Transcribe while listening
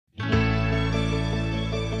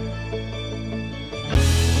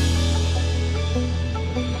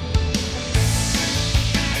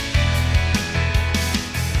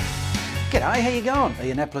Hey, how you going?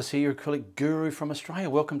 Ian Applis here, your acrylic guru from Australia.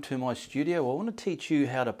 Welcome to my studio. I want to teach you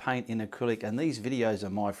how to paint in acrylic, and these videos are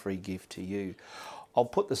my free gift to you. I'll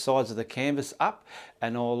put the sides of the canvas up,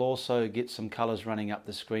 and I'll also get some colors running up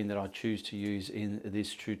the screen that I choose to use in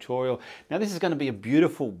this tutorial. Now this is going to be a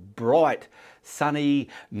beautiful, bright, sunny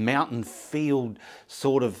mountain field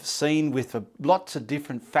sort of scene with lots of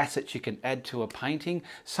different facets you can add to a painting.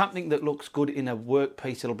 Something that looks good in a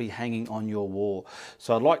workpiece that'll be hanging on your wall.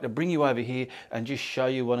 So I'd like to bring you over here and just show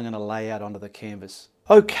you what I'm going to lay out onto the canvas.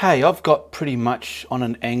 Okay, I've got pretty much on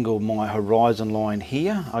an angle my horizon line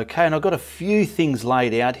here, okay, and I've got a few things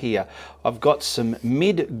laid out here. I've got some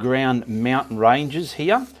mid-ground mountain ranges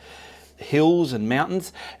here, hills and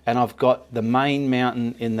mountains, and I've got the main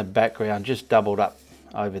mountain in the background just doubled up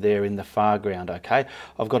over there in the far ground, okay.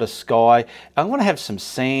 I've got a sky. I'm going to have some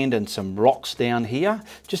sand and some rocks down here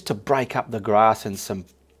just to break up the grass and some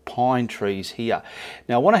pine trees here.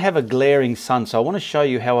 Now I want to have a glaring sun, so I want to show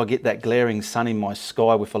you how I get that glaring sun in my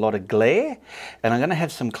sky with a lot of glare. And I'm going to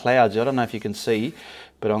have some clouds, I don't know if you can see,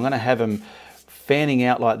 but I'm going to have them fanning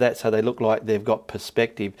out like that so they look like they've got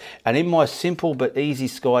perspective. And in my simple but easy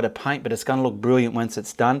sky to paint, but it's going to look brilliant once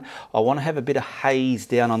it's done, I want to have a bit of haze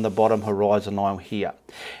down on the bottom horizon line here.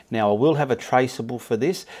 Now I will have a traceable for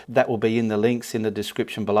this. That will be in the links in the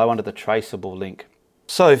description below under the traceable link.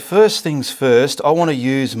 So first things first, I want to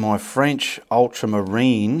use my French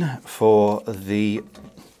ultramarine for these.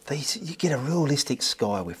 You get a realistic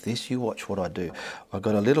sky with this. You watch what I do. I've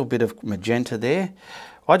got a little bit of magenta there.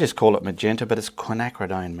 I just call it magenta, but it's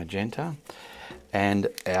quinacridone magenta. And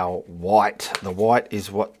our white. The white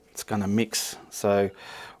is what's going to mix. So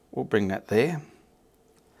we'll bring that there.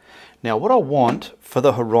 Now what I want for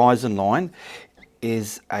the horizon line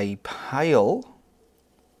is a pale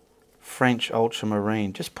French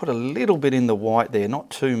ultramarine. Just put a little bit in the white there, not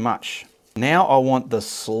too much. Now I want the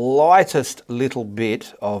slightest little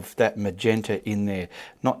bit of that magenta in there,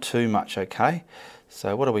 not too much, okay?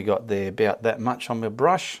 So what do we got there? About that much on my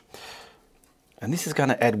brush. And this is going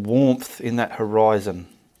to add warmth in that horizon.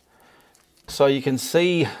 So you can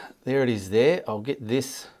see, there it is there. I'll get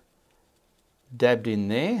this dabbed in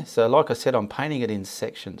there. So like I said, I'm painting it in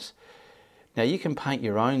sections. Now you can paint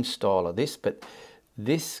your own style of this, but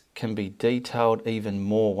this can be detailed even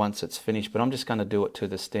more once it's finished, but I'm just going to do it to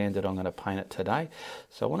the standard I'm going to paint it today.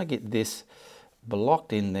 So I want to get this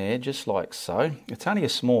blocked in there just like so. It's only a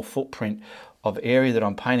small footprint of area that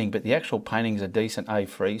I'm painting, but the actual painting is a decent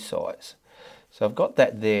A3 size. So I've got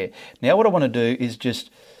that there. Now what I want to do is just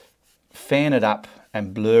fan it up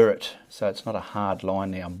and blur it so it's not a hard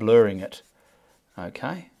line now. I'm blurring it,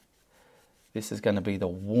 okay? This is going to be the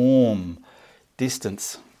warm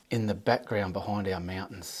distance in the background behind our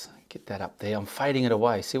mountains. Get that up there. I'm fading it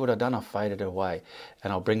away. See what I've done? I've faded it away.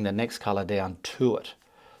 And I'll bring the next colour down to it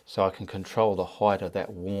so I can control the height of that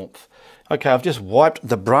warmth. Okay, I've just wiped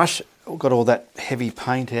the brush. I've got all that heavy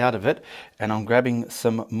paint out of it, and I'm grabbing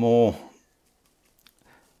some more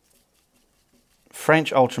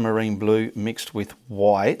French ultramarine blue mixed with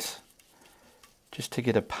white just to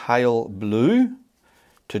get a pale blue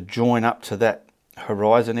to join up to that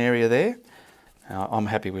horizon area there. I'm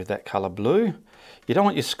happy with that colour blue. You don't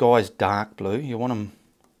want your skies dark blue, you want them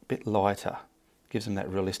a bit lighter. Gives them that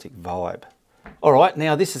realistic vibe. Alright,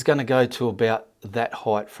 now this is going to go to about that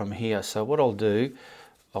height from here. So what I'll do,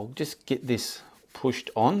 I'll just get this pushed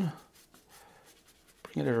on,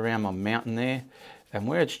 bring it around my mountain there, and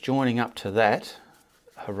where it's joining up to that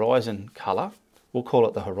horizon colour, we'll call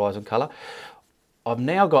it the horizon colour, I've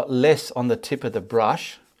now got less on the tip of the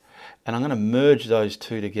brush, and I'm going to merge those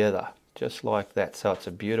two together. Just like that, so it's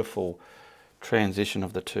a beautiful transition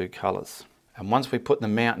of the two colours. And once we put the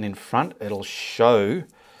mountain in front, it'll show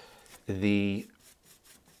the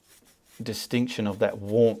distinction of that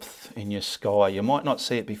warmth in your sky. You might not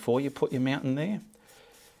see it before you put your mountain there.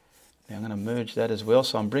 Now I'm going to merge that as well,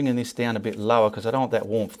 so I'm bringing this down a bit lower because I don't want that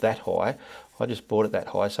warmth that high. I just brought it that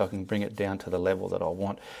high so I can bring it down to the level that I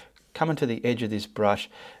want. Coming to the edge of this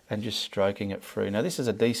brush and just stroking it through. Now this is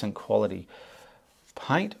a decent quality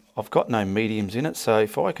paint. I've got no mediums in it, so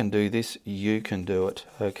if I can do this, you can do it,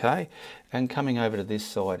 okay? And coming over to this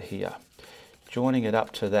side here, joining it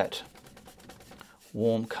up to that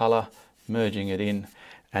warm colour, merging it in,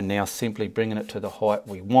 and now simply bringing it to the height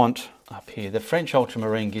we want up here. The French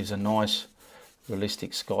ultramarine gives a nice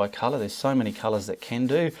realistic sky colour. There's so many colours that can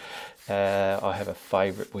do. I have a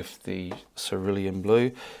favourite with the cerulean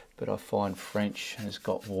blue, but I find French has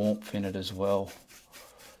got warmth in it as well.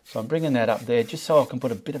 So I'm bringing that up there just so I can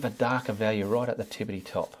put a bit of a darker value right at the tippity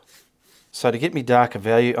top. So to get me darker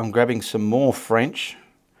value, I'm grabbing some more French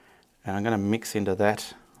and I'm going to mix into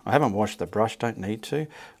that I haven't washed the brush, don't need to.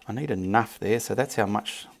 I need enough there, so that's how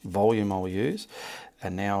much volume I'll use.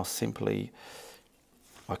 And now simply,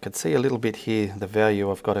 I could see a little bit here, the value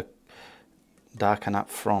I've got to darken up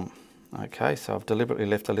from. Okay, so I've deliberately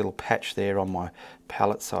left a little patch there on my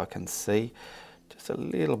palette so I can see. Just a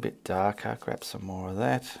little bit darker, grab some more of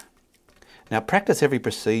that. Now practice every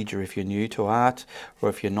procedure if you're new to art, or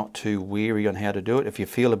if you're not too weary on how to do it. If you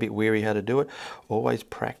feel a bit weary how to do it, always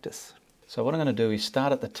practice. So what I'm going to do is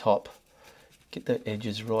start at the top, get the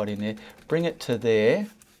edges right in there, bring it to there,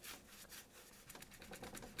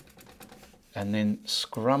 and then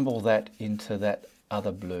scrumble that into that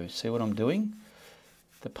other blue. See what I'm doing?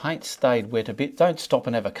 The paint stayed wet a bit. Don't stop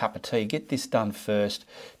and have a cup of tea. Get this done first.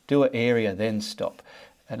 Do an area, then stop.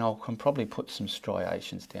 And I can probably put some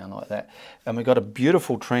striations down like that. And we've got a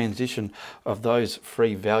beautiful transition of those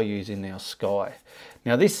free values in our sky.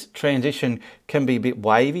 Now this transition can be a bit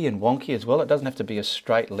wavy and wonky as well. It doesn't have to be a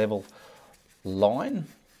straight level line.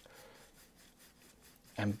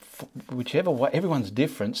 And whichever way, everyone's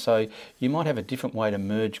different, so you might have a different way to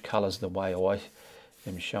merge colours the way I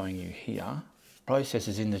am showing you here. Process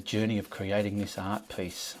is in the journey of creating this art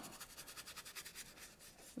piece.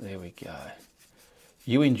 There we go.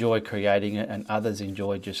 You enjoy creating it and others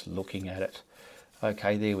enjoy just looking at it.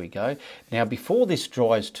 Okay, there we go. Now before this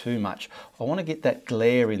dries too much, I want to get that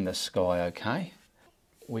glare in the sky, okay?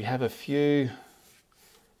 We have a few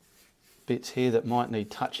bits here that might need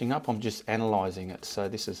touching up. I'm just analysing it, so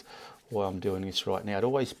this is why I'm doing this right now. It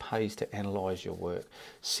always pays to analyse your work.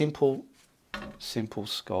 Simple, simple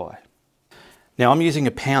sky. Now I'm using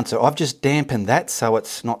a pouncer. I've just dampened that so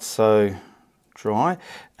it's not so dry,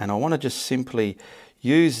 and I want to just simply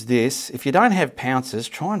use this. If you don't have pouncers,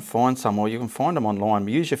 try and find some, or you can find them online.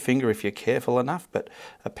 Use your finger if you're careful enough, but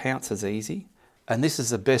a pouncer's easy. And this is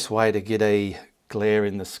the best way to get a glare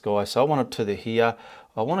in the sky. So I want it to the here.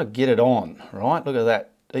 I want to get it on, right? Look at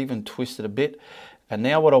that, even twisted a bit. And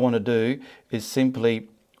now what I want to do is simply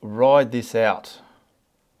ride this out.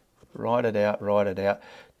 Ride it out, ride it out.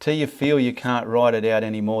 Till you feel you can't ride it out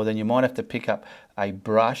anymore, then you might have to pick up a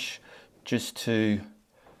brush just to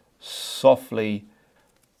softly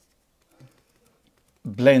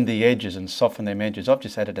blend the edges and soften them edges. I've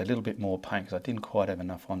just added a little bit more paint because I didn't quite have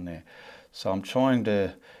enough on there. So I'm trying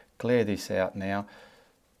to glare this out now.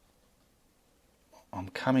 I'm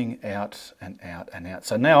coming out and out and out.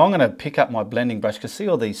 So now I'm going to pick up my blending brush because see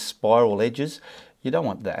all these spiral edges? You don't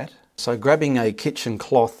want that. So grabbing a kitchen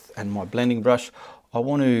cloth and my blending brush,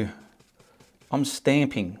 I'm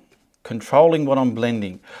stamping, controlling what I'm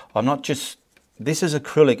blending. I'm not just, this is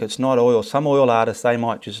acrylic, it's not oil. Some oil artists, they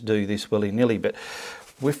might just do this willy-nilly, but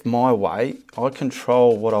with my way, I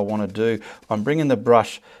control what I want to do. I'm bringing the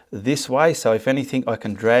brush this way, so if anything, I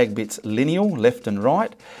can drag bits lineal, left and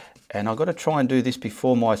right, and I've got to try and do this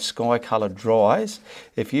before my sky colour dries.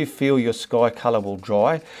 If you feel your sky colour will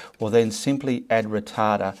dry, well then simply add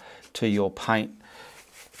retarder to your paint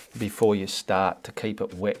before you start to keep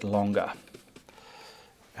it wet longer.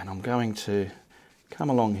 And I'm going to come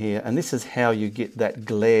along here, and this is how you get that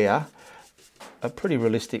glare, a pretty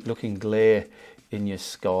realistic looking glare in your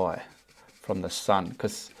sky from the sun,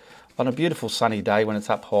 because on a beautiful sunny day when it's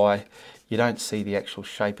up high, you don't see the actual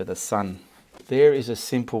shape of the sun. There is a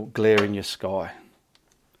simple glare in your sky.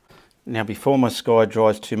 Now before my sky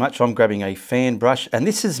dries too much, I'm grabbing a fan brush, and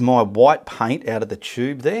this is my white paint out of the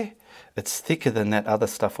tube there. It's thicker than that other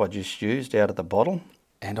stuff I just used out of the bottle.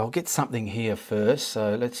 And I'll get something here first,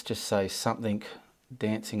 so let's just say something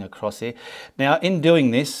dancing across here. Now in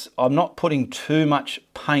doing this, I'm not putting too much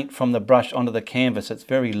paint from the brush onto the canvas. It's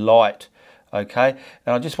very light, okay?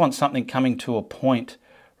 And I just want something coming to a point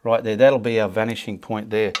right there. That'll be our vanishing point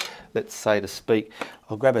there, let's say to speak.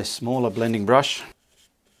 I'll grab a smaller blending brush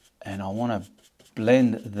and I want to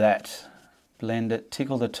blend that. Blend it,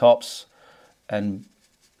 tickle the tops and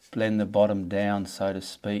blend the bottom down, so to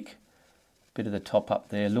speak. Bit of the top up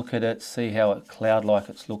there. Look at it, see how it cloud-like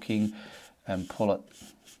it's looking, and pull it.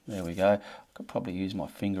 There we go. I could probably use my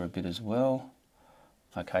finger a bit as well.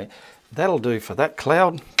 Okay, that'll do for that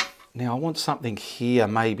cloud. Now I want something here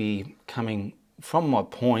maybe coming from my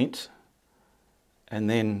point and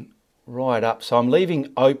then right up. So I'm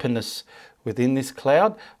leaving openness within this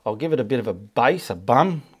cloud. I'll give it a bit of a base, a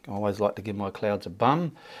bum. I always like to give my clouds a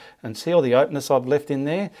bum. And see all the openness I've left in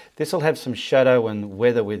there? This will have some shadow and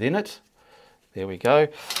weather within it. There we go.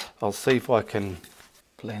 I'll see if I can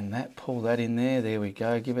blend that, pull that in there. There we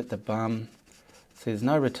go, give it the bum. See, there's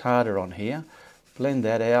no retarder on here. Blend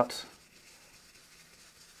that out.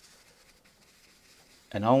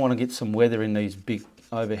 And I want to get some weather in these big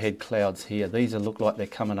overhead clouds here. These look like they're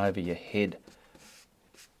coming over your head.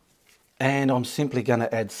 And I'm simply going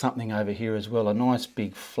to add something over here as well, a nice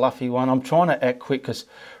big fluffy one. I'm trying to act quick because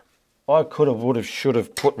I could have, would have, should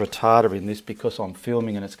have put retarder in this because I'm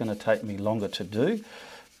filming and it's going to take me longer to do,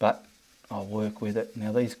 but I'll work with it.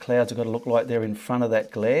 Now these clouds have got to look like they're in front of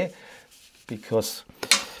that glare because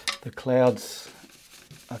the clouds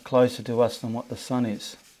are closer to us than what the sun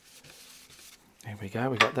is. There we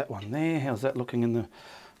go, we got that one there. How's that looking in the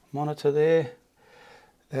monitor there?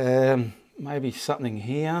 Maybe something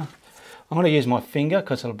here. I'm going to use my finger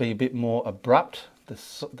because it'll be a bit more abrupt.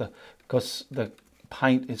 Because the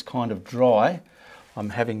paint is kind of dry,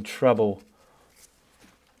 I'm having trouble.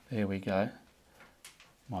 There we go.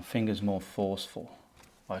 My finger's more forceful.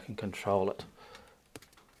 I can control it.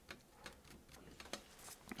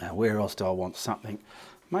 Now where else do I want something?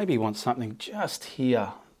 Maybe want something just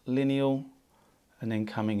here, lineal, and then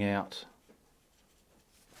coming out.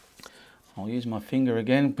 I'll use my finger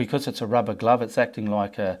again. Because it's a rubber glove, it's acting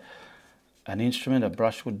like an instrument, a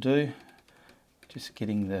brush would do. Just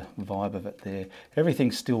getting the vibe of it there.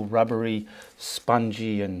 Everything's still rubbery,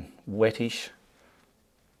 spongy and wettish,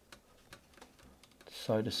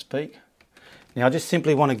 so to speak. Now I just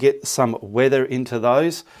simply want to get some weather into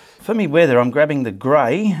those. For me weather, I'm grabbing the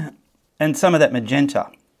grey and some of that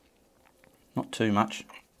magenta. Not too much.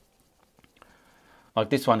 Like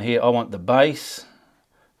this one here, I want the base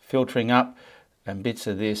filtering up and bits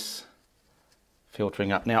of this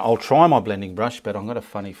filtering up. Now I'll try my blending brush, but I've got a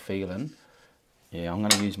funny feeling. Yeah, I'm going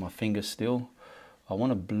to use my finger still. I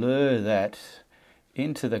want to blur that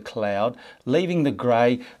into the cloud, leaving the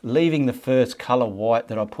grey, leaving the first colour white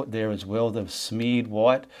that I put there as well, the smeared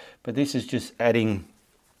white. But this is just adding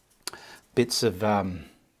bits of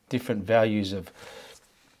different values of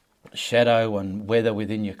shadow and weather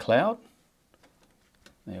within your cloud.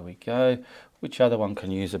 There we go. Which other one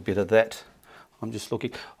can use a bit of that? I'm just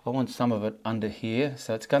looking. I want some of it under here,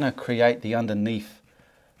 so it's going to create the underneath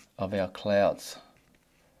of our clouds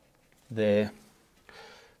there.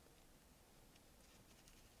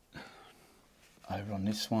 Over on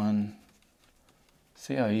this one,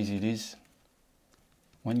 see how easy it is?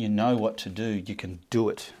 When you know what to do, you can do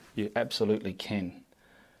it. You absolutely can.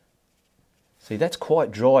 See, that's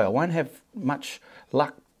quite dry. I won't have much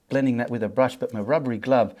luck blending that with a brush, but my rubbery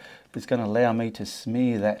glove is going to allow me to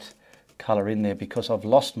smear that colour in there because I've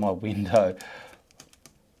lost my window.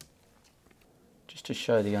 Just to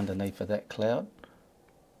show the underneath of that cloud.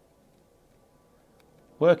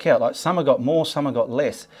 Work out, like some have got more, some have got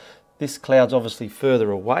less. This cloud's obviously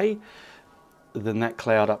further away than that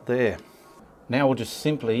cloud up there. Now we'll just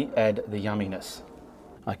simply add the yumminess.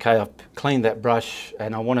 Okay, I've cleaned that brush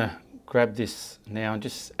and I want to grab this now and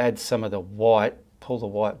just add some of the white, pull the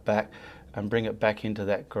white back and bring it back into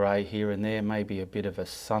that grey here and there, maybe a bit of a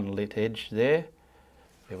sunlit edge there.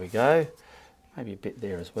 There we go. Maybe a bit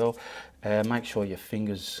there as well. Make sure your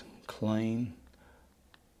finger's clean.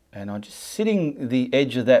 And I'm just sitting the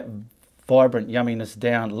edge of that vibrant yumminess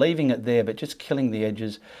down, leaving it there, but just killing the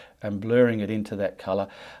edges and blurring it into that colour.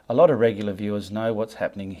 A lot of regular viewers know what's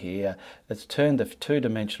happening here. It's turned the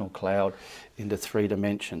two-dimensional cloud into 3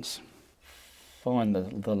 dimensions. Find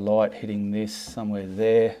the light hitting this somewhere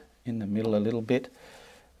there in the middle a little bit,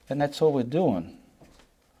 and that's all we're doing.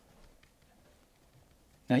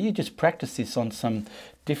 Now you just practice this on some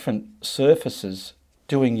different surfaces,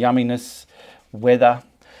 doing yumminess, weather,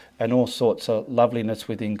 and all sorts of loveliness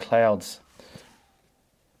within clouds.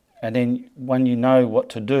 And then when you know what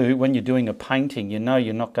to do, when you're doing a painting, you know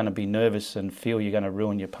you're not going to be nervous and feel you're going to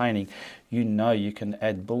ruin your painting. You know you can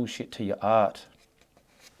add bullshit to your art.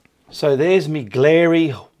 So there's me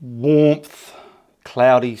glary, warmth,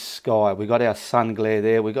 cloudy sky. We got our sun glare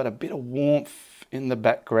there. We got a bit of warmth in the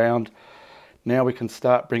background. Now we can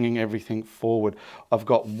start bringing everything forward. I've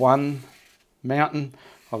got one mountain,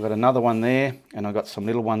 I've got another one there, and I've got some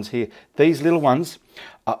little ones here. These little ones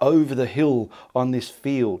are over the hill on this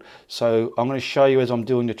field. So I'm going to show you as I'm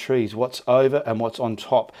doing the trees what's over and what's on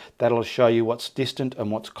top. That'll show you what's distant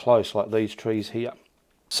and what's close, like these trees here.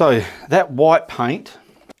 So that white paint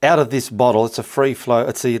out of this bottle, it's a free flow,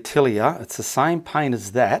 it's the Acrylic. It's the same paint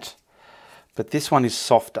as that, but this one is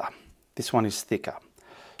softer. This one is thicker.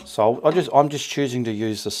 So I'm just choosing to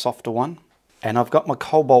use the softer one. And I've got my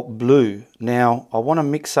cobalt blue. Now I want to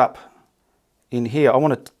mix up in here. I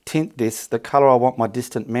want to tint this the color I want my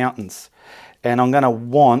distant mountains. And I'm going to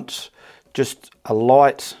want just a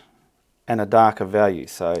light and a darker value.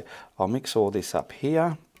 So I'll mix all this up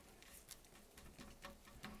here.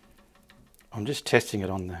 I'm just testing it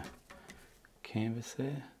on the canvas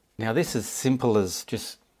there. Now this is simple as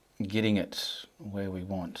just getting it where we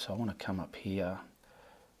want. So I want to come up here,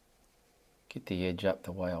 get the edge up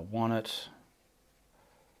the way I want it.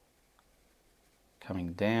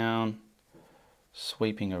 coming down,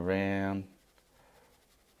 sweeping around,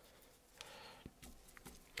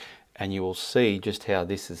 and you will see just how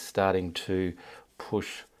this is starting to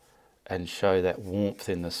push and show that warmth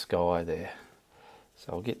in the sky there.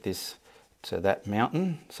 So I'll get this to that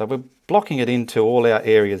mountain. So we're blocking it into all our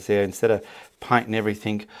areas there. Instead of painting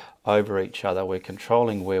everything over each other, we're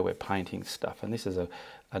controlling where we're painting stuff. And this is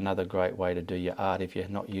another great way to do your art if you're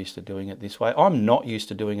not used to doing it this way. I'm not used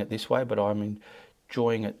to doing it this way, but I'm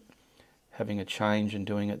enjoying it, having a change and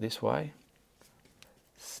doing it this way.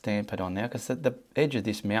 Stamp it on now, because the edge of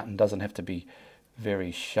this mountain doesn't have to be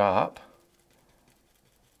very sharp.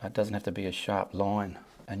 It doesn't have to be a sharp line.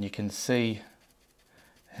 And you can see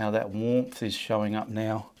how that warmth is showing up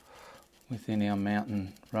now within our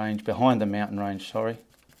mountain range, behind the mountain range, sorry.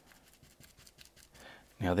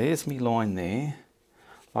 Now there's me line there.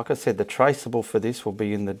 Like I said, the traceable for this will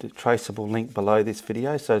be in the traceable link below this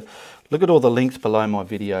video. So look at all the links below my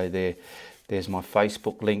video there. There's my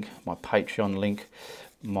Facebook link, my Patreon link,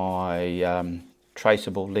 my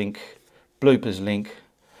traceable link, bloopers link,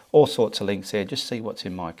 all sorts of links there. Just see what's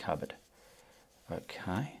in my cupboard.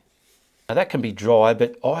 Okay. Now that can be dry,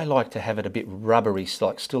 but I like to have it a bit rubbery,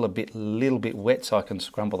 like still little bit wet, so I can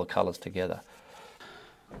scrumble the colours together.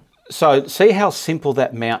 So see how simple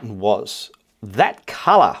that mountain was. That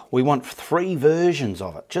colour, we want 3 versions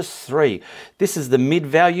of it, just 3. This is the mid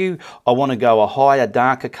value. I want to go a higher,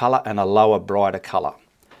 darker colour and a lower, brighter colour.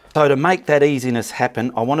 So to make that easiness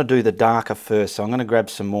happen, I want to do the darker first. So I'm going to grab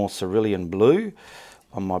some more cerulean blue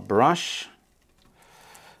on my brush,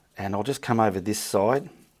 and I'll just come over this side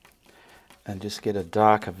and just get a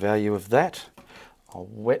darker value of that. I'll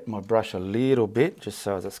wet my brush a little bit just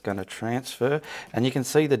so it's going to transfer, and you can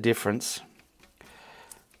see the difference,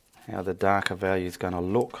 how the darker value is going to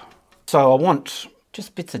look. So I want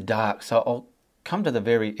just bits of dark, so I'll come to the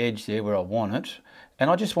very edge there where I want it, and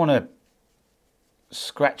I just want to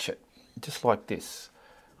scratch it just like this.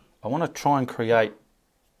 I want to try and create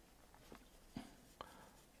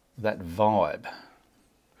that vibe.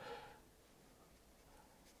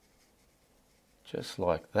 Just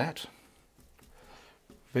like that.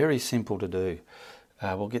 Very simple to do.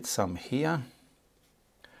 We'll get some here.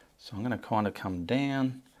 So I'm going to kind of come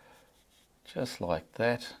down just like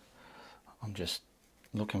that. I'm just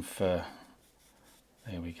looking for,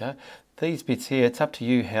 there we go. These bits here, it's up to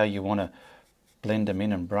you how you want to blend them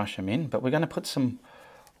in and brush them in, but we're going to put some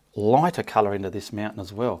lighter colour into this mountain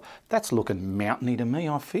as well. That's looking mountainy to me,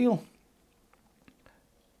 I feel.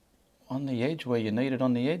 On the edge where you need it,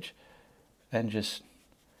 on the edge. And just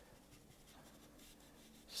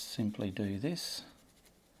simply do this.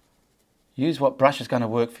 Use what brush is going to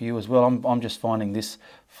work for you as well. I'm just finding this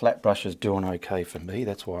flat brush is doing okay for me.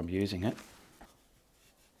 That's why I'm using it.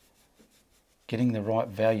 Getting the right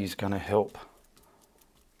value is going to help.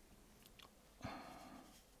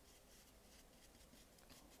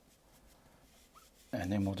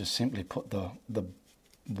 And then we'll just simply put the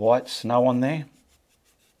white snow on there.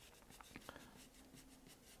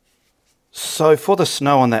 So for the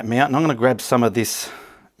snow on that mountain, I'm going to grab some of this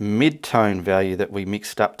mid-tone value that we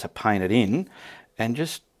mixed up to paint it in and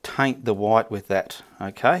just taint the white with that,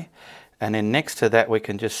 okay? And then next to that we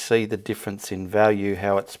can just see the difference in value,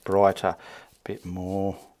 how it's brighter, a bit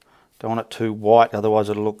more. Don't want it too white, otherwise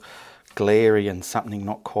it'll look glary and something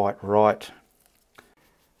not quite right.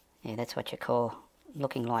 Yeah, that's what you call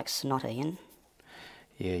looking like snot, Ian.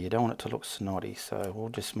 Yeah, you don't want it to look snotty, so we'll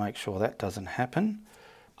just make sure that doesn't happen.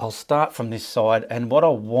 I'll start from this side, and what I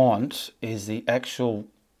want is the actual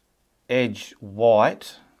edge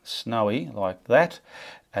white, snowy, like that,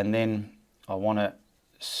 and then I want to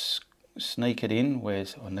sneak it in where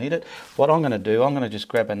I need it. What I'm going to do, I'm going to just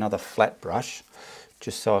grab another flat brush,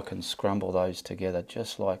 just so I can scrumble those together,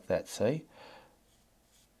 just like that, see?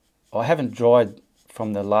 I haven't dried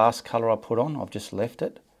from the last colour I put on, I've just left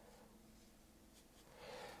it.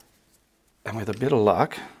 And with a bit of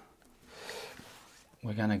luck,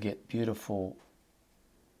 we're going to get beautiful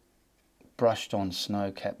brushed on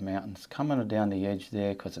snow-capped mountains coming down the edge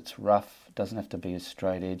there because it's rough. It doesn't have to be a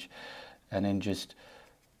straight edge, and then just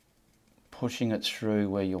pushing it through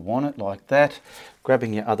where you want it like that,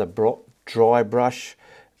 grabbing your other dry brush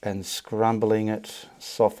and scrumbling it,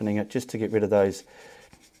 softening it just to get rid of those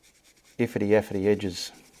iffity-affity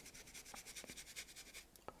edges,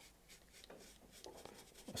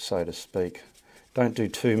 so to speak. Don't do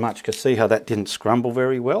too much, because see how that didn't scrumble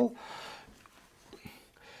very well?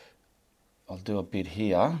 I'll do a bit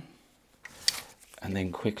here and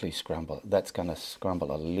then quickly scrumble it. That's going to scrumble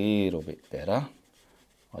a little bit better.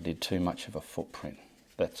 I did too much of a footprint.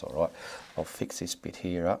 That's all right. I'll fix this bit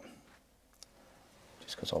here up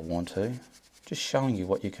just because I want to. Just showing you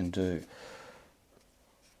what you can do.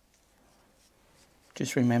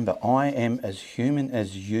 Just remember, I am as human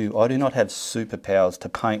as you. I do not have superpowers to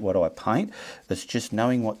paint what I paint. It's just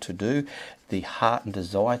knowing what to do, the heart and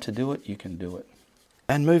desire to do it, you can do it.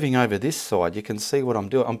 And moving over this side, you can see what I'm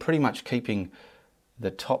doing. I'm pretty much keeping the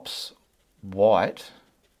tops white.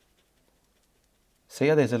 See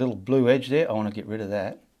how there's a little blue edge there? I want to get rid of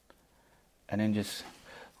that. And then just,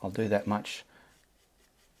 I'll do that much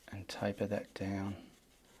and taper that down,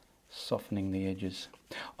 softening the edges.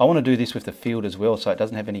 I want to do this with the field as well, so it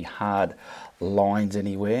doesn't have any hard lines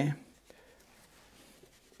anywhere.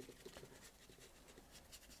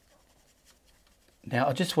 Now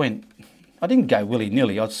I didn't go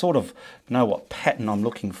willy-nilly. I sort of know what pattern I'm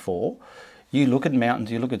looking for. You look at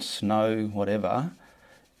mountains, you look at snow, whatever,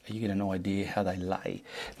 you get an idea how they lay.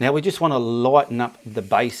 Now we just want to lighten up the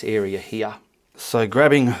base area here. So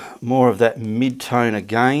grabbing more of that mid-tone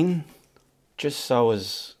again, just so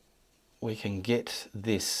as we can get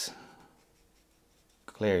this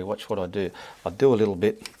glary. Watch what I do. I do a little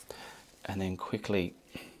bit and then quickly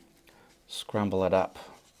scrumble it up.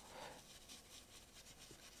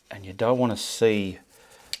 And you don't want to see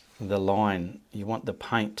the line. You want the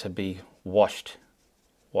paint to be washed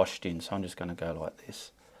in. So I'm just going to go like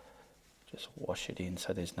this. Just wash it in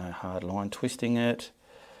so there's no hard line. Twisting it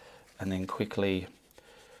and then quickly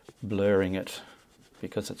blurring it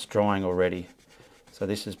because it's drying already. So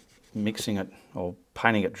this is mixing it or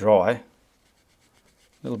painting it dry a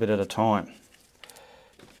little bit at a time.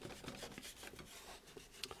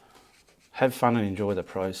 Have fun and enjoy the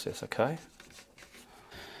process, okay?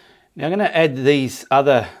 Now I'm going to add these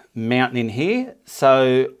other mountain in here,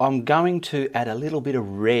 so I'm going to add a little bit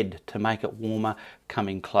of red to make it warmer,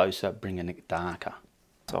 coming closer, bringing it darker.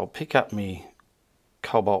 So I'll pick up my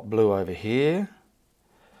cobalt blue over here,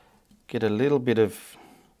 get a little bit of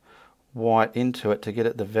white into it to get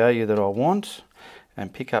it the value that I want,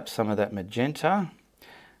 and pick up some of that magenta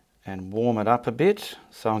and warm it up a bit.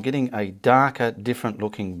 So I'm getting a darker, different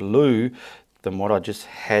looking blue than what I just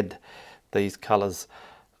had these colours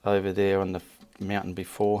over there on the mountain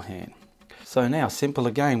beforehand. So now, simple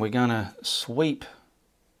again, we're going to sweep.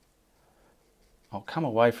 I'll come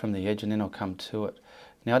away from the edge and then I'll come to it.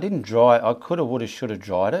 Now I didn't dry it. I could have, would have, should have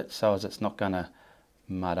dried it so as it's not going to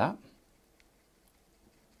mud up.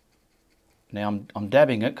 Now I'm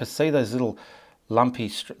dabbing it because see those little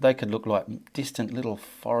lumpy, they could look like distant little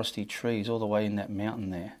foresty trees all the way in that mountain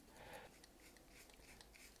there.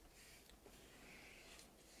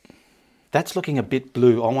 That's looking a bit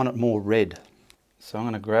blue. I want it more red. So I'm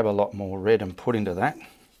going to grab a lot more red and put into that.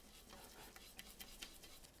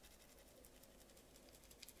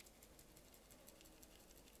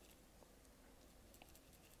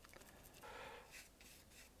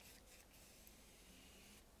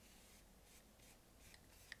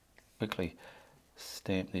 Quickly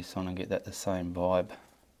stamp this on and get that the same vibe.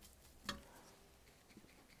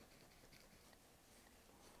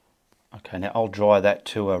 Okay, now I'll dry that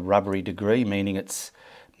to a rubbery degree, meaning it's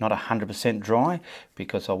not 100% dry,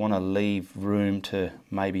 because I want to leave room to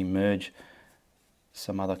maybe merge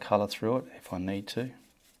some other colour through it if I need to.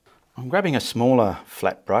 I'm grabbing a smaller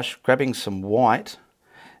flat brush, grabbing some white,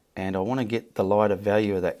 and I want to get the lighter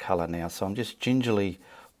value of that colour now. So I'm just gingerly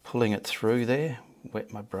pulling it through there,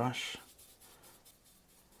 wet my brush.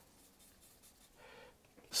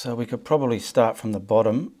 So we could probably start from the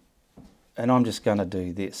bottom, and I'm just going to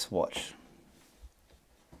do this, watch.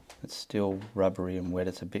 It's still rubbery and wet,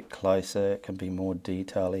 it's a bit closer, it can be more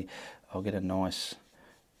detail-y. I'll get a nice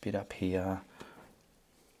bit up here,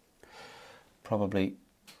 probably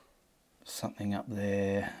something up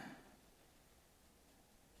there.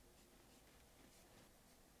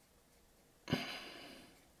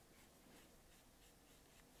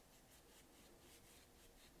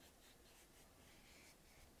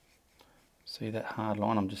 See that hard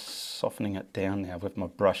line? I'm just softening it down now with my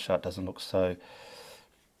brush so it doesn't look so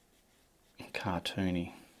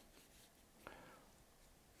cartoony.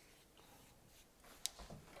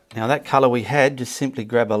 Now that colour we had, just simply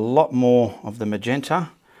grab a lot more of the magenta,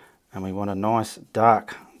 and we want a nice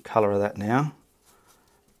dark colour of that now.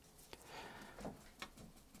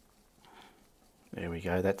 There we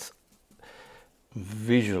go, that's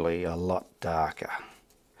visually a lot darker.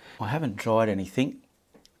 I haven't dried anything.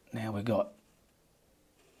 Now we've got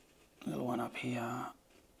a little one up here,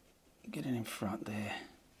 get it in front there.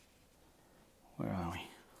 Where are we?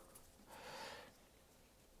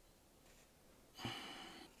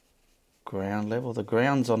 Ground level. The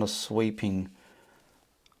ground's on a sweeping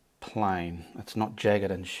plane. It's not jagged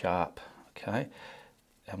and sharp, okay?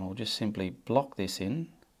 And we'll just simply block this in.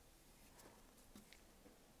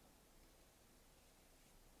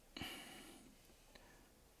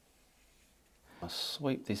 I'll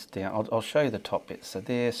sweep this down. I'll show you the top bit. So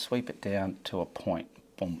there, sweep it down to a point.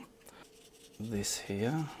 Boom. This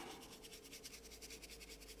here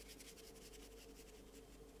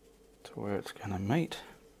to where it's going to meet.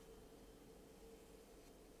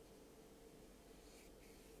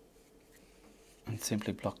 And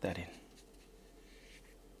simply block that in.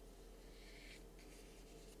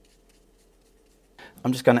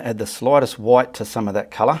 I'm just going to add the slightest white to some of that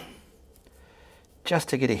colour, just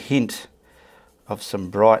to get a hint of some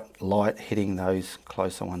bright light hitting those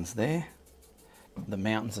closer ones there. The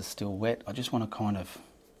mountains are still wet. I just want to kind of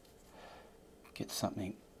get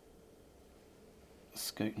something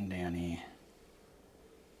scooting down here.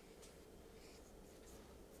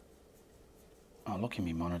 I'll look in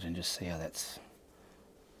my monitor and just see how that's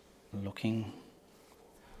looking.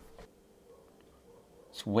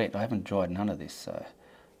 It's wet. I haven't dried none of this, so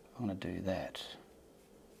I'm going to do that.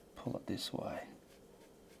 Pull it this way.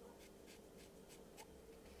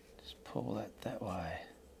 Just pull that way.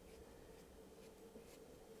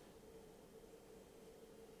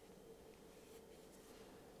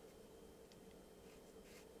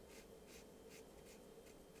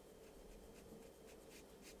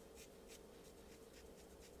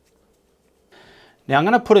 Now I'm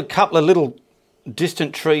going to put a couple of little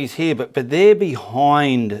distant trees here, but they're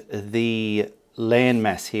behind the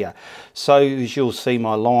landmass here. So as you'll see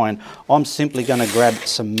my line, I'm simply going to grab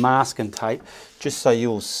some masking tape just so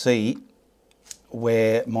you'll see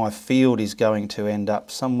where my field is going to end up,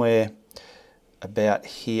 somewhere about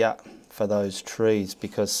here for those trees,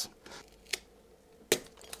 because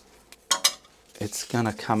it's going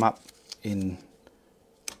to come up in,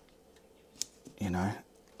 you know,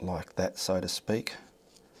 like that, so to speak.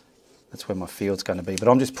 That's where my field's going to be, but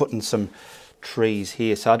I'm just putting some trees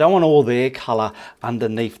here, so I don't want all their colour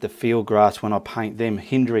underneath the field grass when I paint them,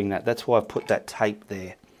 hindering that. That's why I put that tape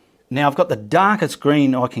there. Now I've got the darkest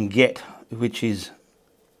green I can get, which is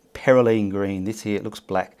perylene green. This here, it looks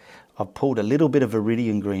black. I've pulled a little bit of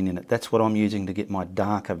iridium green in it. That's what I'm using to get my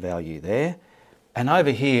darker value there. And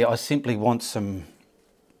over here I simply want some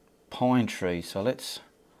pine trees, so let's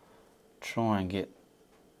try and get,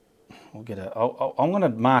 I'm going to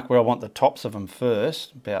mark where I want the tops of them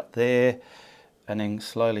first, about there, and then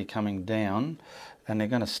slowly coming down, and they're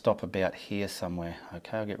going to stop about here somewhere.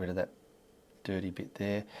 Okay, I'll get rid of that dirty bit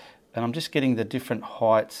there, and I'm just getting the different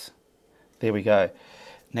heights. There we go.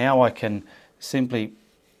 Now I can simply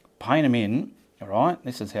paint them in. All right,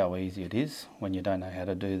 this is how easy it is when you don't know how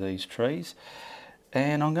to do these trees.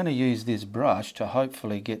 And I'm going to use this brush to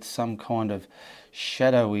hopefully get some kind of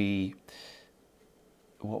shadowy,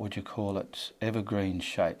 what would you call it, evergreen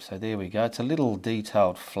shape. So there we go. It's a little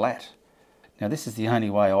detailed flat. Now this is the only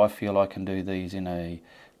way I feel I can do these in a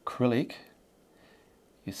acrylic.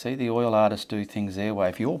 You see, the oil artists do things their way.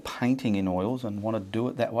 If you're painting in oils and want to do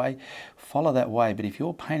it that way, follow that way. But if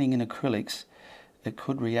you're painting in acrylics, it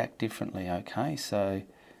could react differently, okay? So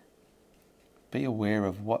be aware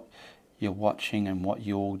of what you're watching and what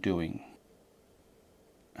you're doing.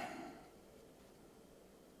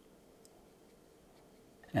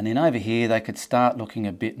 And then over here they could start looking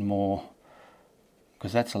a bit more,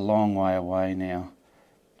 because that's a long way away now,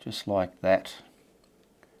 just like that.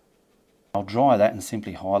 I'll dry that and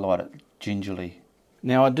simply highlight it gingerly.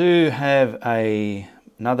 Now I do have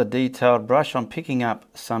another detailed brush. I'm picking up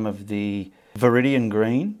some of the viridian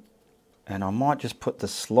green, and I might just put the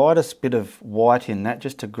slightest bit of white in that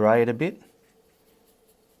just to grey it a bit.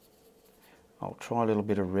 I'll try a little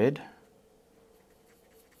bit of red.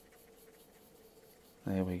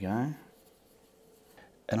 There we go.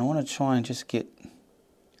 And I want to try and just get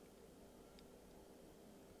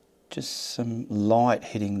just some light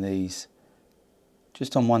hitting these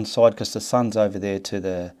just on one side, because the sun's over there to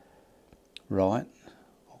the right.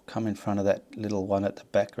 I'll come in front of that little one at the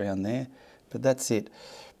background there, but that's it.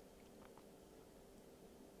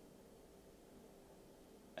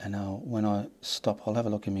 And when I stop, I'll have a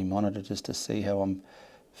look in my monitor just to see how I'm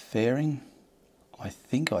faring. I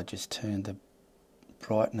think I just turned the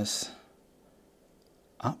brightness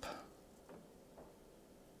up.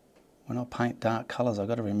 When I paint dark colours, I've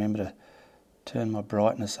got to remember to turn my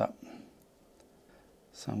brightness up.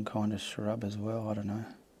 Some kind of shrub as well, I don't know.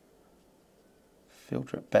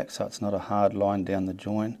 Filter it back so it's not a hard line down the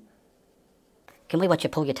join. Can we watch you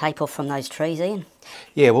pull your tape off from those trees, Ian?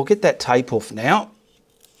 Yeah, we'll get that tape off now.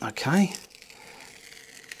 Okay.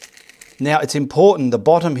 Now it's important, the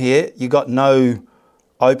bottom here, you got no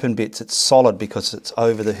open bits, it's solid because it's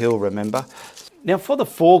over the hill, remember? Now for the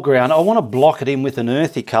foreground, I want to block it in with an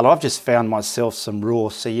earthy colour. I've just found myself some raw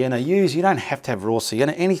sienna. You don't have to have raw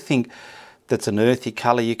sienna, anything that's an earthy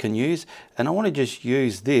colour you can use. And I want to just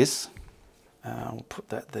use this We'll put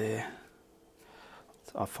that there.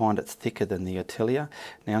 I find it's thicker than the Atelier.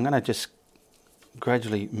 Now I'm going to just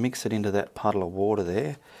gradually mix it into that puddle of water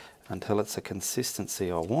there until it's the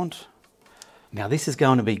consistency I want. Now this is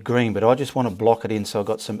going to be green, but I just want to block it in so I've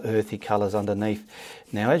got some earthy colours underneath.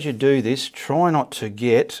 Now as you do this, try not to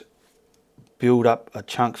build up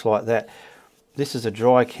chunks like that. This is a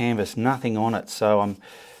dry canvas, nothing on it, so I'm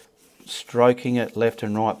stroking it left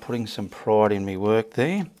and right, putting some pride in my work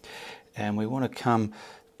there. And we want to come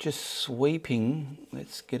just sweeping,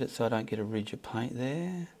 let's get it so I don't get a ridge of paint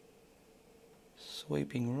there.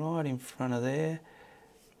 Sweeping right in front of there.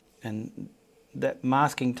 And that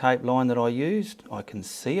masking tape line that I used, I can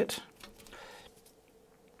see it.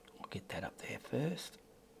 I'll get that up there first.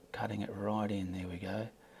 Cutting it right in, there we go.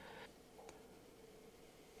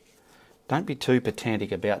 Don't be too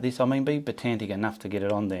pedantic about this. I mean, be pedantic enough to get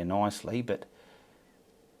it on there nicely, but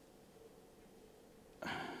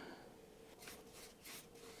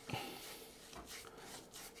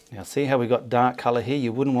now see how we got dark colour here?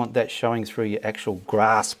 You wouldn't want that showing through your actual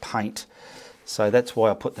grass paint. So that's why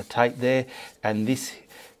I put the tape there. And this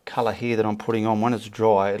colour here that I'm putting on, when it's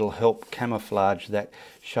dry, it'll help camouflage that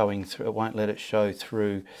showing through. It won't let it show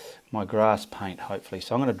through my grass paint, hopefully.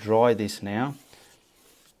 So I'm going to dry this now.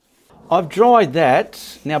 I've dried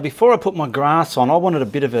that. Now before I put my grass on, I wanted a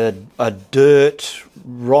bit of a dirt,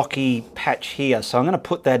 rocky patch here. So I'm going to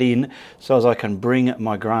put that in so as I can bring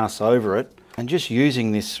my grass over it. And just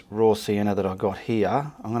using this raw sienna that I got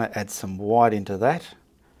here, I'm going to add some white into that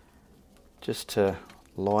just to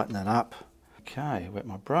lighten it up. Okay, wet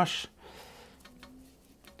my brush.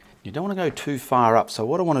 You don't want to go too far up. So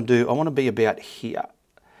what I want to do, I want to be about here,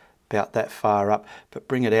 about that far up, but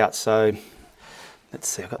bring it out. So let's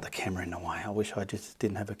see, I've got the camera in the way. I wish I just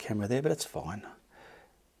didn't have a camera there, but it's fine.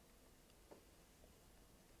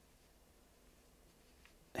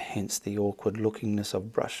 Hence the awkward lookingness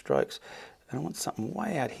of brush strokes. And I want something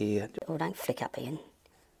way out here. Oh, don't flick up, Ian.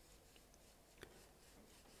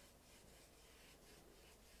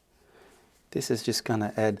 This is just going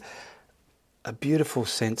to add a beautiful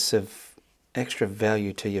sense of extra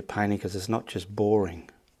value to your painting because it's not just boring.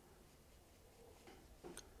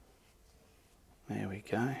 There we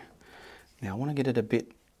go. Now I want to get it a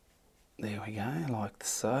bit, there we go, like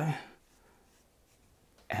so.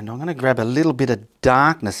 And I'm going to grab a little bit of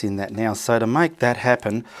darkness in that now. So to make that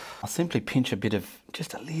happen, I'll simply pinch a bit of,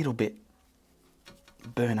 just a little bit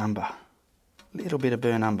burnt umber. A little bit of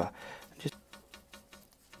burnt umber. Just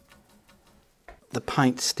the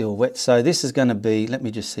paint's still wet. So this is going to be, let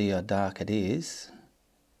me just see how dark it is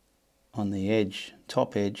on the edge,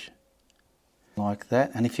 top edge. Like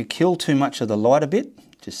that. And if you kill too much of the lighter bit,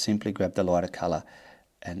 just simply grab the lighter colour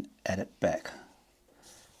and add it back.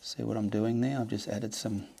 See what I'm doing there? I've just added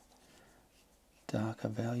some darker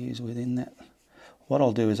values within that. What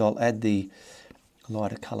I'll do is I'll add the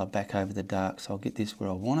lighter colour back over the dark, so I'll get this where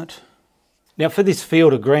I want it. Now for this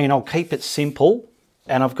field of green, I'll keep it simple,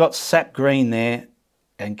 and I've got sap green there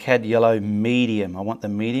and cad yellow medium. I want the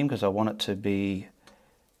medium because I want it to be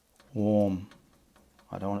warm.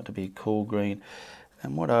 I don't want it to be cool green.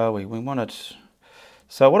 And what are we? We want it.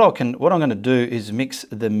 So what I'm going to do is mix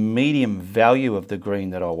the medium value of the green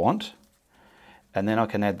that I want, and then I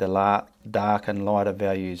can add the dark and lighter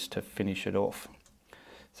values to finish it off.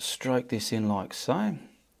 Stroke this in like so. I'm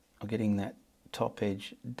getting that top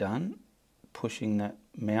edge done, pushing that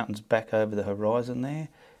mountains back over the horizon there.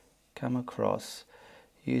 Come across,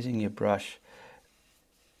 using your brush,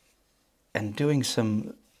 and doing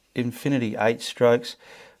some Infinity 8 strokes,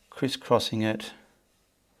 crisscrossing it.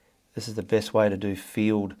 This is the best way to do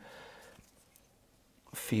fields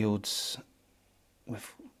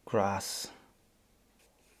with grass.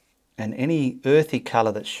 And any earthy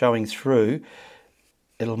colour that's showing through,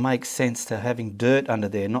 it'll make sense to having dirt under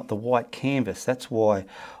there, not the white canvas. That's why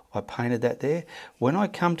I painted that there. When I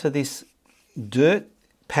come to this dirt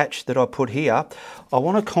patch that I put here, I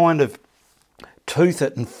want to kind of tooth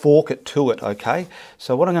it and fork it to it, okay?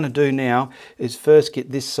 So what I'm going to do now is first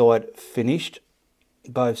get this side finished,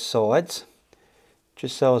 both sides,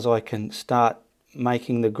 just so as I can start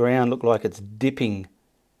making the ground look like it's dipping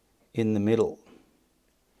in the middle.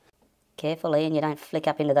 Careful, Ian, you don't flick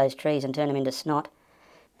up into those trees and turn them into snot.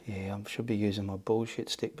 Yeah, I should be using my bullshit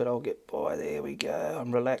stick, but I'll get by. There we go.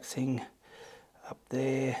 I'm relaxing up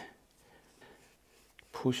there,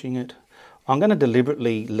 pushing it. I'm going to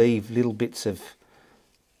deliberately leave little bits of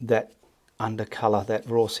that undercolour, that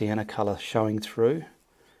raw sienna colour showing through,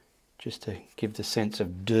 just to give the sense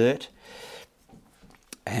of dirt.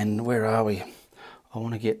 And where are we? I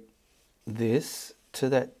want to get this to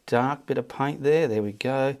that dark bit of paint there. There we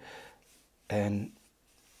go. And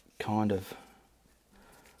kind of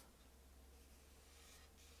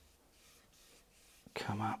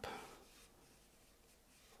come up.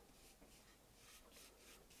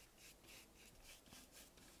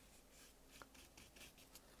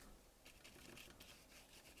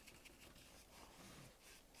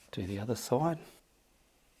 Do the other side.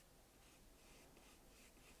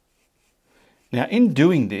 Now in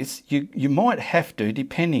doing this, you might have to,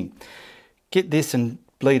 depending, get this and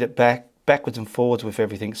bleed it backwards and forwards with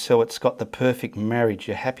everything so it's got the perfect marriage.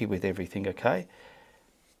 You're happy with everything, okay?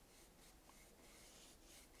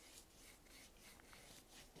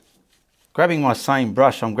 Grabbing my same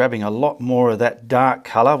brush, I'm grabbing a lot more of that dark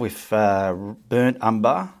colour with burnt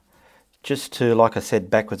umber, just to, like I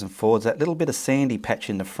said, backwards and forwards. That little bit of sandy patch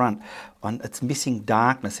in the front, it's missing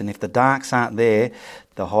darkness, and if the darks aren't there,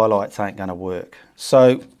 the highlights ain't going to work.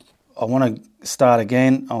 So I want to start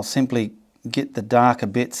again. I'll simply get the darker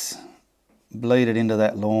bits, bleed it into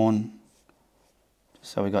that lawn.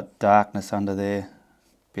 So we've got darkness under there,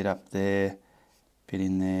 bit up there, bit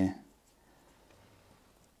in there,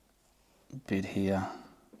 bit here.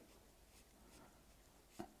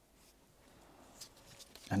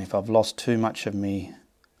 And if I've lost too much of me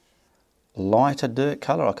lighter dirt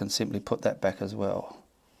colour, I can simply put that back as well.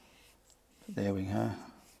 There we go.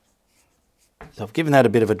 So I've given that a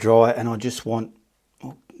bit of a dry, and I just want,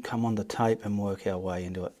 we'll come on the tape and work our way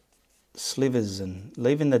into it. Slivers, and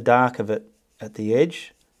leaving the dark of it at the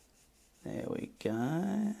edge. There we go.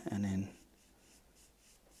 And then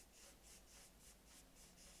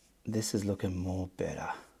this is looking more better.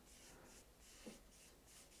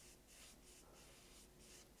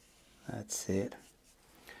 That's it.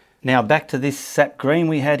 Now back to this sap green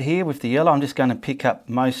we had here with the yellow. I'm just going to pick up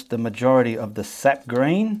the majority of the sap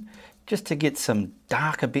green just to get some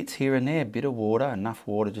darker bits here and there. A bit of water, enough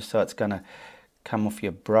water just so it's going to come off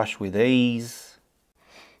your brush with ease.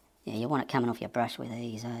 Yeah, you want it coming off your brush with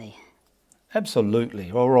ease, eh?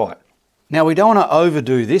 Absolutely. All right. Now we don't want to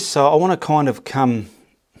overdo this, so I want to kind of come,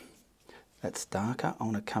 that's darker, I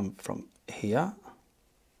want to come from here.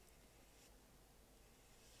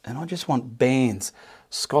 And I just want bands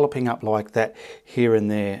scalloping up like that here and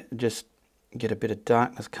there. Just get a bit of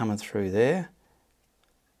darkness coming through there.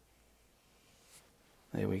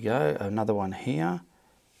 There we go. Another one here.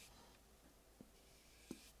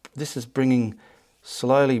 This is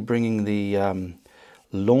slowly bringing the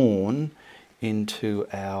lawn into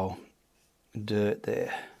our dirt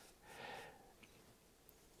there.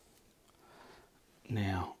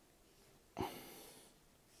 Now,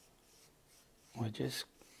 we're just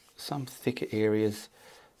some thicker areas,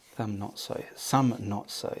 some not so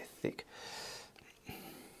thick.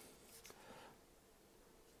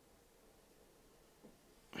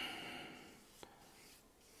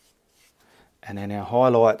 And then our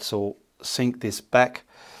highlights will sink this back.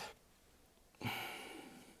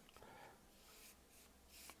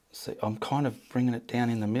 See, I'm kind of bringing it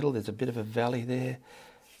down in the middle. There's a bit of a valley there.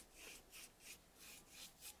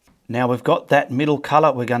 Now we've got that middle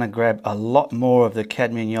colour, we're going to grab a lot more of the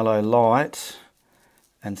cadmium yellow light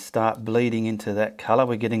and start bleeding into that colour.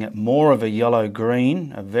 We're getting it more of a yellow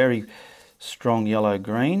green, a very strong yellow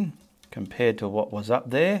green compared to what was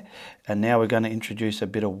up there. And now we're going to introduce a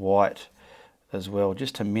bit of white as well,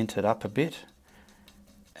 just to mint it up a bit.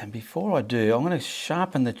 And before I do, I'm going to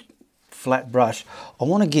sharpen the flat brush. I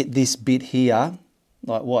want to get this bit here,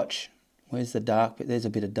 like watch, where's the dark bit? There's a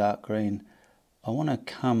bit of dark green. I want to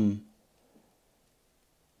come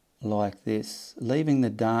like this, leaving the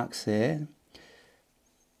darks there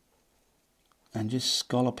and just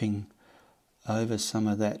scalloping over some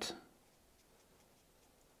of that,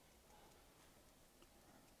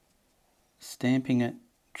 stamping it,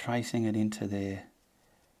 tracing it into there.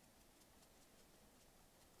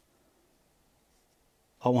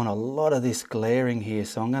 I want a lot of this glaring here,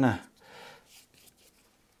 so I'm going to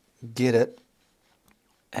get it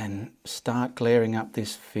and start glaring up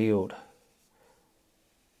this field,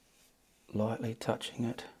 lightly touching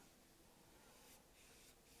it,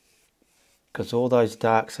 because all those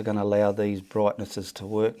darks are going to allow these brightnesses to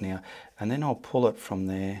work now. And then I'll pull it from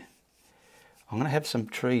there. I'm going to have some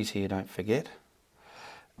trees here, don't forget,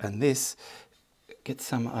 and this, get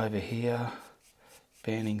some over here,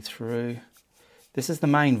 banding through. This is the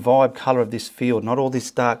main vibe colour of this field, not all this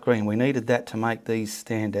dark green. We needed that to make these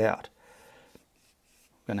stand out.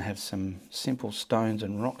 We're going to have some simple stones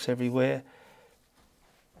and rocks everywhere.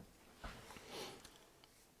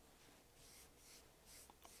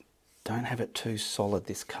 Don't have it too solid,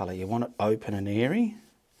 this colour. You want it open and airy,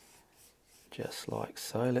 just like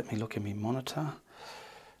so. Let me look at my monitor.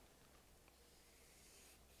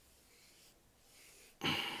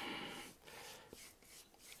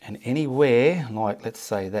 And anywhere, like let's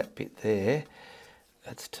say that bit there,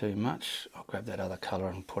 that's too much. I'll grab that other colour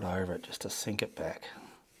and put over it just to sink it back.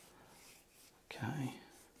 Okay.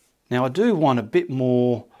 Now I do want a bit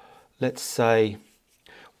more, let's say,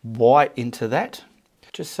 white into that,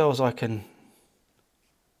 just so as I can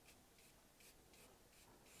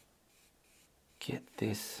get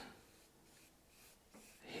this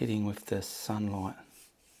hitting with the sunlight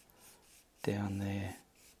down there.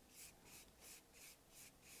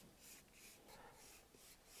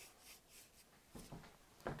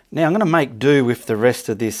 Now I'm going to make do with the rest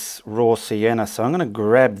of this raw sienna, so I'm going to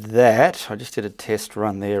grab that. I just did a test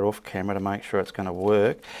run there off camera to make sure it's going to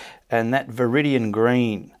work. And that Viridian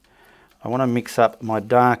green, I want to mix up my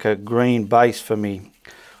darker green base for me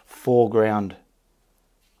foreground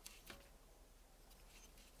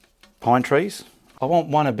pine trees. I want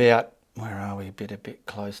one about, where are we, a bit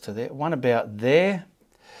close to there, one about there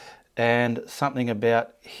and something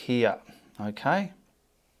about here, okay?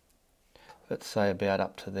 Let's say about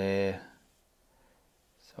up to there.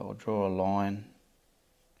 So I'll draw a line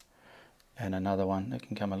and another one that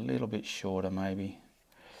can come a little bit shorter maybe,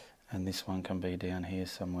 and this one can be down here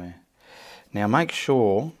somewhere. Now make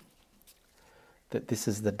sure that this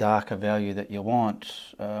is the darker value that you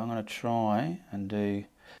want. I'm going to try and do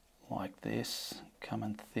like this,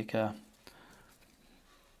 coming thicker.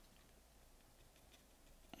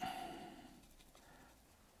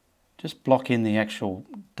 Just block in the actual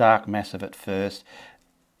dark mass of it first.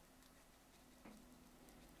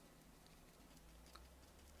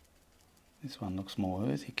 This one looks more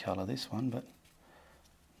earthy colour, this one, but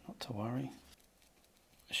not to worry.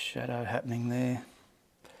 Shadow happening there.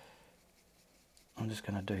 I'm just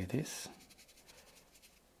going to do this.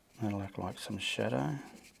 That'll look like some shadow.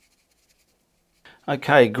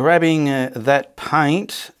 Okay, grabbing that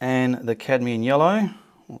paint and the cadmium yellow.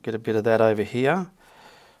 We'll get a bit of that over here.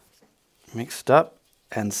 Mixed up,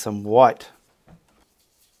 and some white.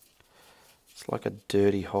 It's like a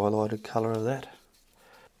dirty highlighted colour of that.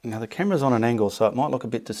 Now the camera's on an angle, so it might look a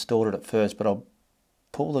bit distorted at first, but I'll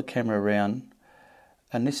pull the camera around,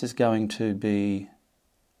 and this is going to be,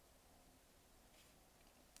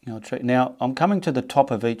 now I'm coming to the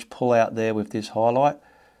top of each pull out there with this highlight,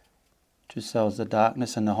 just so as the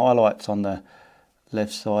darkness, and the highlight's on the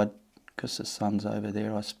left side because the sun's over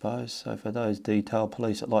there, I suppose. So for those detail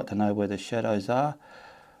police that like to know where the shadows are,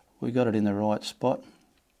 we got it in the right spot.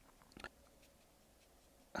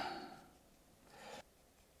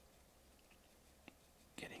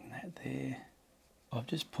 Getting that there. I've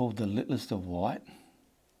just pulled the littlest of white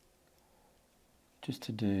just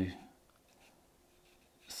to do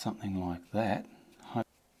something like that.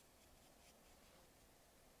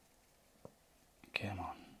 Come on.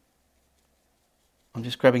 I'm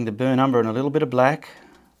just grabbing the burn umber and a little bit of black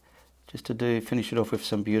just to finish it off with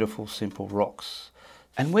some beautiful simple rocks.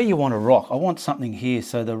 And where you want a rock, I want something here,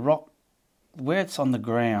 so the rock, where it's on the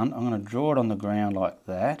ground, I'm going to draw it on the ground like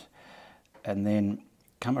that, and then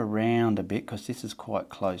come around a bit because this is quite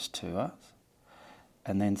close to us,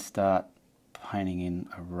 and then start painting in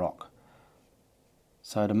a rock.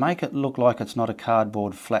 So to make it look like it's not a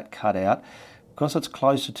cardboard flat cutout, because it's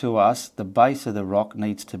closer to us, the base of the rock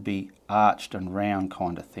needs to be arched and round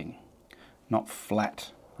kind of thing, not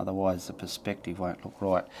flat, otherwise the perspective won't look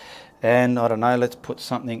right. And I don't know, let's put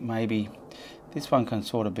something, maybe this one can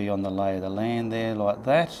sort of be on the lay of the land there like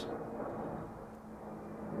that.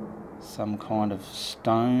 Some kind of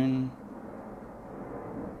stone.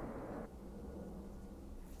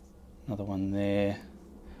 Another one there.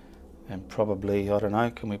 And probably, I don't know,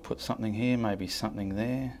 can we put something here, maybe something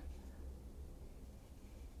there.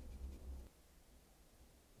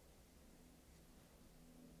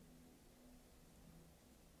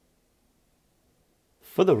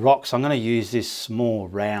 For the rocks, I'm going to use this small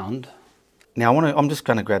round. Now I'm just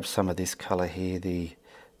going to grab some of this colour here, the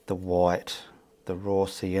white, the raw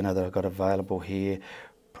sienna that I've got available here.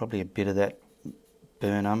 Probably a bit of that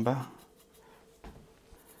burn umber.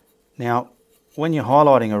 Now, when you're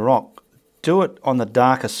highlighting a rock, do it on the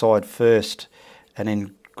darker side first and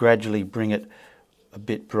then gradually bring it a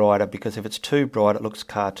bit brighter, because if it's too bright it looks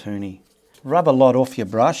cartoony. Rub a lot off your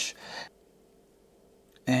brush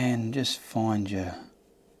and just find your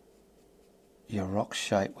rock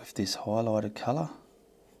shape with this highlighted colour.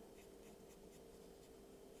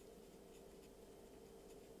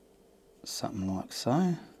 Something like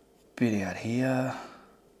so. Bit out here.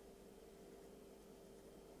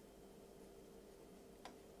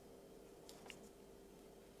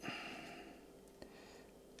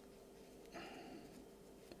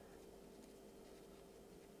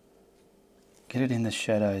 Get it in the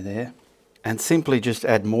shadow there. And simply just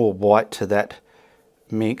add more white to that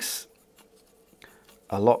mix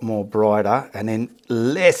a lot more brighter, and then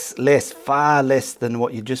far less than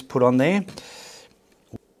what you just put on there.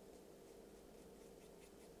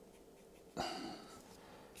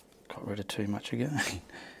 Got rid of too much again.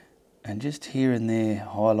 And just here and there,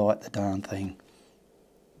 highlight the darn thing.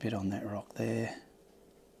 Bit on that rock there.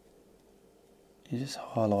 You're just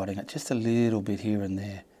highlighting it just a little bit here and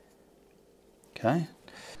there. Okay.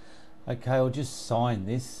 Okay, I'll just sign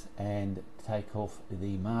this and take off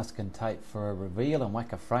the masking tape for a reveal and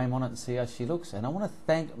whack a frame on it and see how she looks. And I want to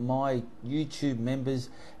thank my YouTube members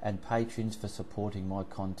and patrons for supporting my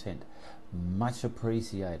content. Much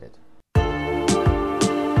appreciated.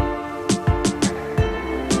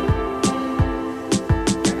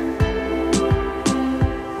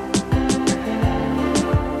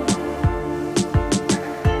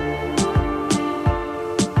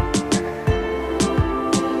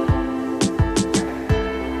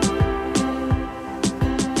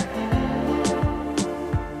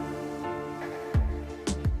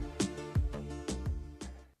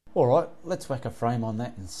 Alright, let's whack a frame on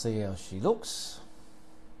that and see how she looks.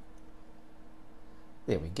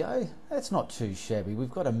 There we go. That's not too shabby.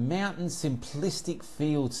 We've got a mountain simplistic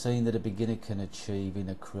field scene that a beginner can achieve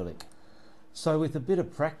in acrylic. So with a bit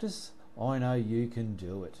of practice, I know you can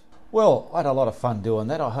do it. Well, I had a lot of fun doing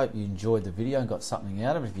that. I hope you enjoyed the video and got something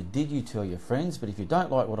out of it. If you did, you tell your friends. But if you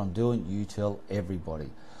don't like what I'm doing, you tell everybody.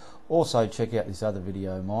 Also, check out this other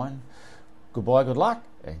video of mine. Goodbye, good luck,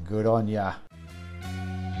 and good on ya.